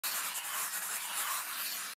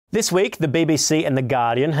This week, the BBC and The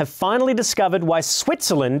Guardian have finally discovered why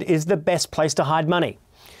Switzerland is the best place to hide money.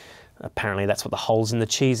 Apparently that's what the holes in the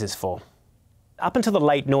cheese is for. Up until the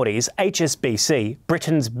late noughties, HSBC,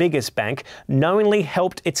 Britain's biggest bank, knowingly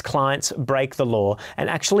helped its clients break the law and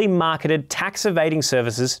actually marketed tax-evading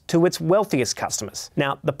services to its wealthiest customers.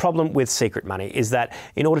 Now, the problem with secret money is that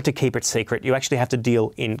in order to keep it secret, you actually have to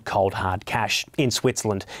deal in cold, hard cash in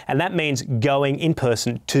Switzerland, and that means going in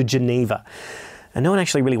person to Geneva. And no one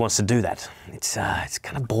actually really wants to do that. It's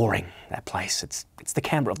kind of boring, that place. It's the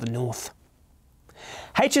Canberra of the North.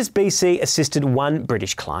 HSBC assisted one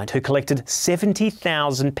British client who collected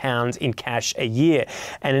 £70,000 in cash a year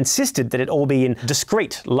and insisted that it all be in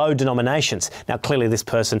discreet, low denominations. Now, clearly this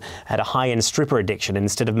person had a high-end stripper addiction and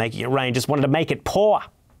instead of making it rain, just wanted to make it pour.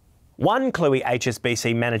 One cluey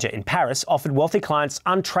HSBC manager in Paris offered wealthy clients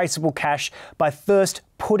untraceable cash by first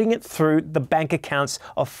putting it through the bank accounts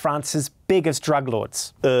of France's biggest drug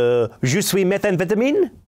lords. Je suis methamphetamine?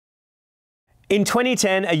 In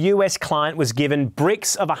 2010, a US client was given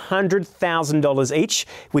bricks of $100,000 each,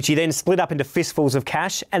 which he then split up into fistfuls of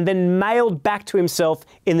cash and then mailed back to himself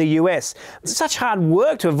in the US. It's such hard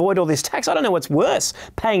work to avoid all this tax. I don't know what's worse,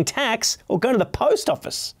 paying tax or going to the post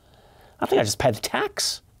office. I think I just pay the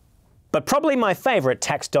tax. But probably my favourite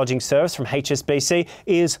tax dodging service from HSBC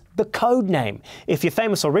is the code name. If you're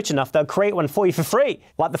famous or rich enough, they'll create one for you for free.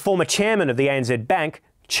 Like the former chairman of the ANZ Bank,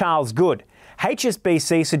 Charles Good.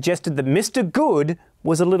 HSBC suggested that Mr. Good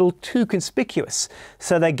was a little too conspicuous,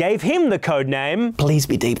 so they gave him the code name, please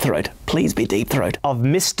be deep throat, please be deep throat, of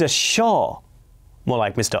Mr. Shaw. More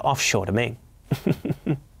like Mr. Offshore to me.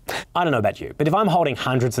 I don't know about you, but if I'm holding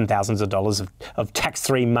hundreds and thousands of dollars of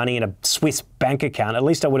tax-free money in a Swiss bank account, at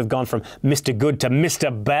least I would have gone from Mr. Good to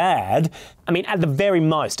Mr. Bad. I mean, at the very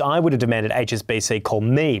most, I would have demanded HSBC call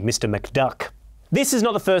me Mr. McDuck. This is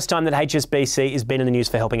not the first time that HSBC has been in the news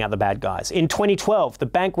for helping out the bad guys. In 2012, the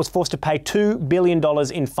bank was forced to pay $2 billion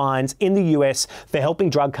in fines in the US for helping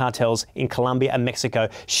drug cartels in Colombia and Mexico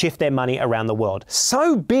shift their money around the world.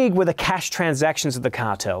 So big were the cash transactions of the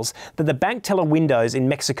cartels that the bank teller windows in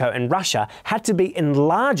Mexico and Russia had to be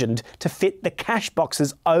enlarged to fit the cash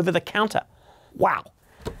boxes over the counter. Wow.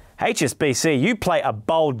 HSBC, you play a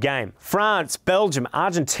bold game. France, Belgium,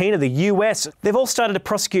 Argentina, the US, they've all started to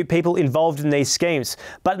prosecute people involved in these schemes.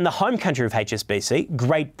 But in the home country of HSBC,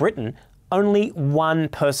 Great Britain, only one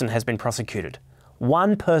person has been prosecuted.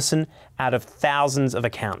 One person out of thousands of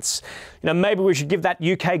accounts. You know, maybe we should give that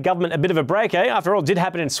UK government a bit of a break, eh? After all, it did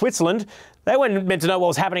happen in Switzerland. They weren't meant to know what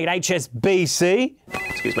was happening at HSBC.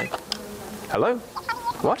 Excuse me. Hello?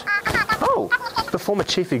 What? Oh, the former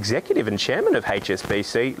chief executive and chairman of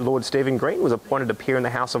HSBC, Lord Stephen Green, was appointed to peer in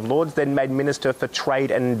the House of Lords, then made Minister for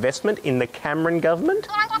Trade and Investment in the Cameron government?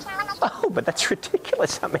 Oh, but that's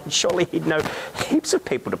ridiculous. I mean, surely he'd know heaps of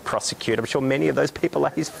people to prosecute. I'm sure many of those people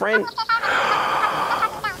are his friends.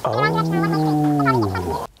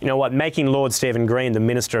 Oh. You know what? Making Lord Stephen Green the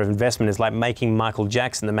Minister of Investment is like making Michael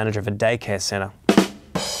Jackson the manager of a daycare centre.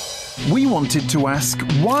 We wanted to ask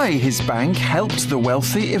why his bank helped the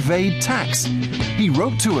wealthy evade tax. He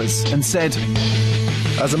wrote to us and said,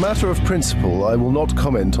 "As a matter of principle, I will not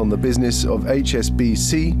comment on the business of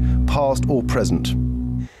HSBC, past or present."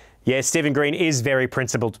 Yeah, Stephen Green is very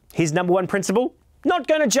principled. His number one principle? Not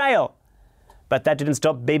going to jail. But that didn't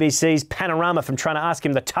stop BBC's Panorama from trying to ask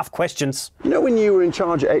him the tough questions. You know, when you were in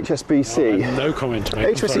charge at HSBC... No comment to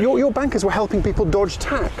make. HSBC, your bankers were helping people dodge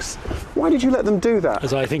tax. Why did you let them do that?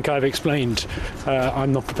 As I think I've explained,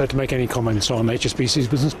 I'm not prepared to make any comments on HSBC's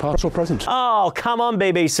business, past or present. Oh, come on,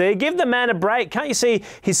 BBC. Give the man a break. Can't you see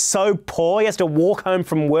he's so poor he has to walk home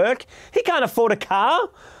from work? He can't afford a car.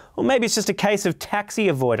 Or maybe it's just a case of taxi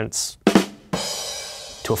avoidance.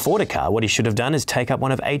 To afford a car, what he should have done is take up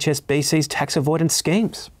one of HSBC's tax avoidance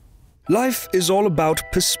schemes. Life is all about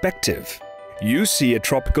perspective. You see a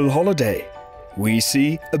tropical holiday. We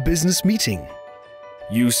see a business meeting.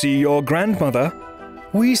 You see your grandmother.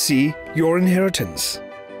 We see your inheritance.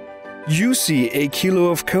 You see a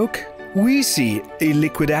kilo of Coke. We see a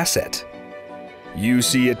liquid asset. You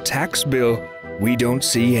see a tax bill. We don't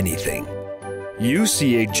see anything. You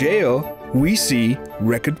see a jail. We see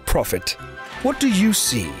record profit. What do you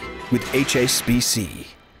see with HSBC?